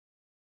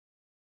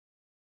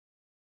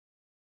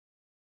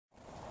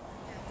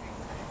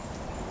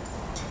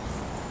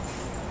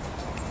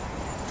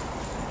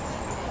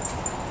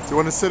you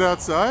want to sit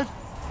outside?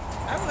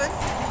 I would.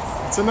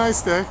 It's a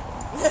nice day.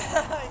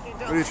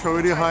 What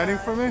are you hiding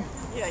that. from me?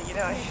 Yeah, you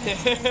know. Are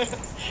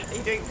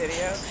you doing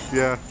video?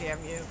 Yeah.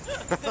 Damn you.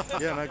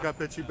 Yeah, and I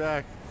got you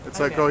back. It's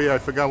I like, know. oh yeah, I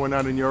forgot we're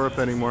not in Europe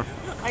anymore.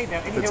 I know.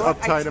 And It's you know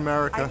what? uptight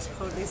America. I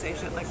totally say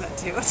shit like that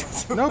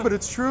too. No, but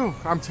it's true.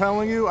 I'm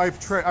telling you, I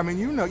mean,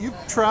 you know, you've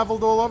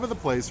traveled all over the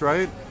place,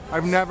 right?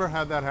 I've never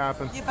had that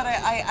happen. Yeah, but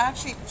I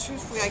actually,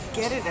 truthfully, I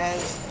get it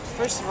as,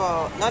 first of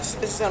all, not just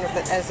business owner,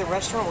 but as a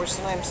restaurant where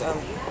sometimes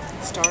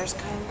stars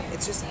come.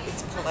 It's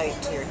polite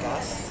to your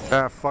guests.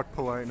 Ah, fuck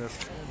politeness.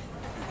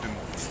 You can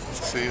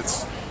see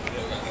it's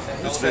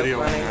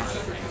video in there.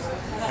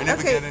 I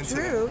never get into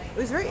Drew, it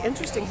was very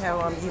interesting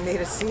how you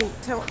made a scene.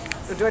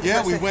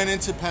 Yeah, we went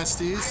into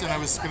Pastis and I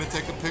was going to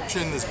take a picture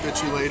and this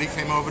bitchy lady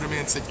came over to me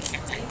and said, you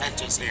can't take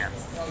pictures here.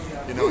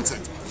 You know, it's a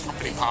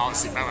company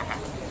policy, blah, blah, blah.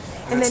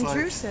 And then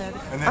Drew said,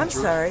 I'm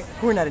sorry,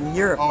 we're not in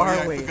Europe,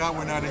 are we? I forgot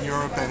we're not in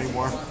Europe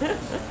anymore.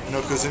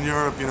 No, because in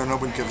Europe, you know, no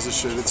one gives a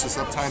shit. It's just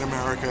uptight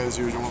America as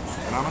usual.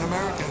 And I'm an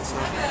American, so...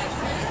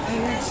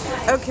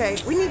 Okay,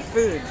 we need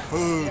food.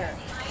 Food.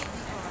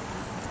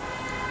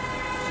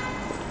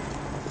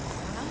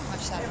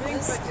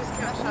 Everything's good, just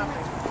count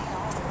shopping.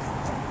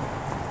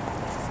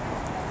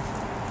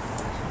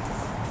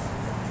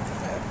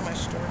 I open my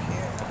store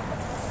here.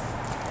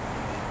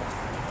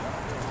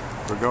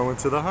 We're going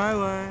to the High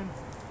Line.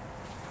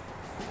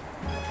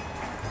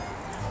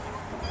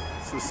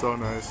 This is so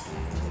nice.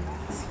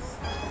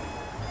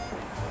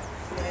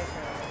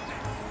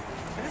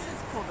 This is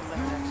cool to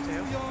live next to.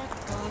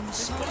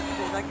 It's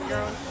cool, like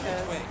your own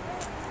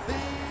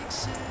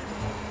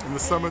In the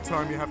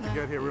summertime, you have to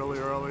get here really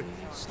early.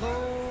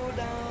 Slow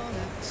down,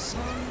 it's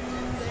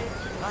Sunday.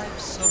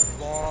 Life's a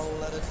ball,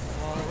 let it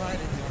fall right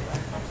in your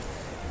lap.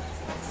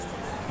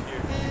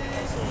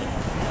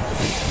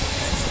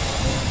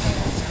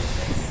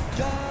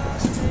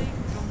 Just take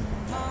them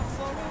off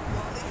for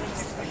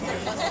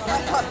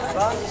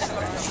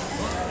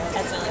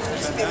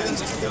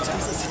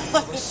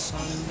a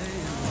Sunday.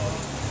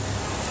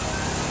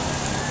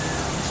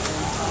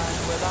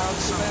 Without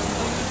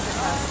spending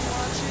time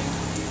watching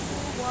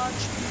people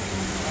watch me.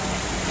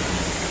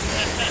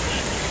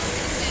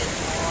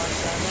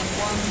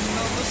 One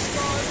of the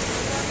stars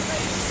that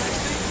makes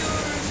 60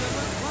 figures in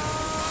a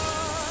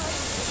cloud.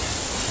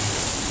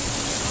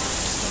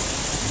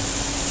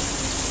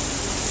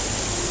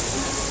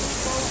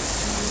 Folks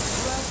too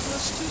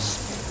breathless to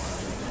speak.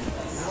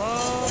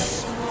 Love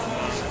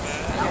smiles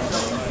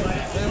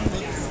in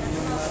the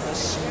gloom that I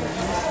see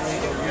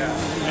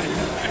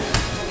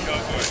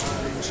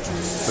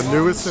The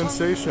newest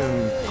sensation,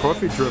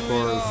 coffee drip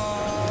bars.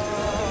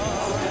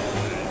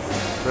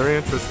 Very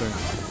interesting.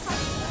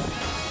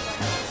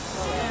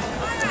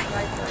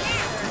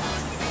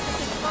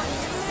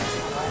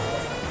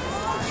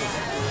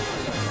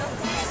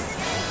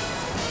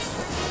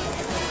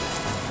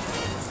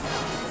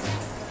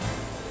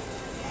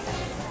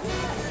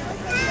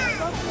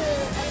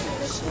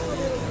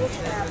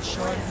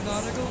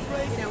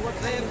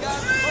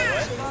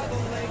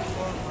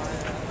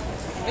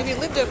 If you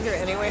lived over here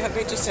anyway, how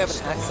great just to have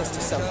access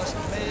to something.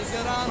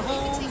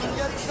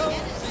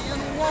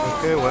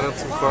 Okay, let up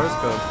some cars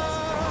come.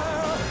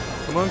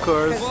 Come on,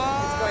 cars. He's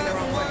going the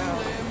wrong way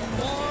out.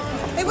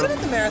 Hey, what about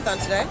the marathon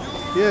today?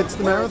 Yeah, it's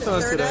the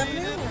marathon Third today.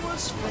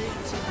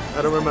 Avenue?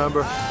 I don't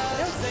remember.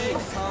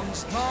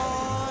 comes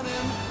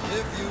dawning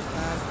if you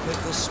can't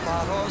pick a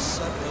spot or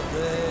set the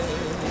day.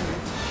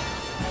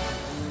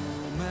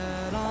 You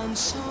met on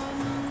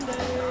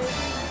Sunday,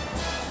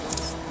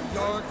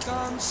 York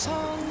on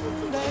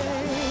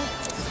Sunday,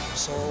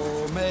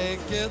 so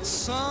make it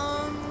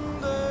Sunday.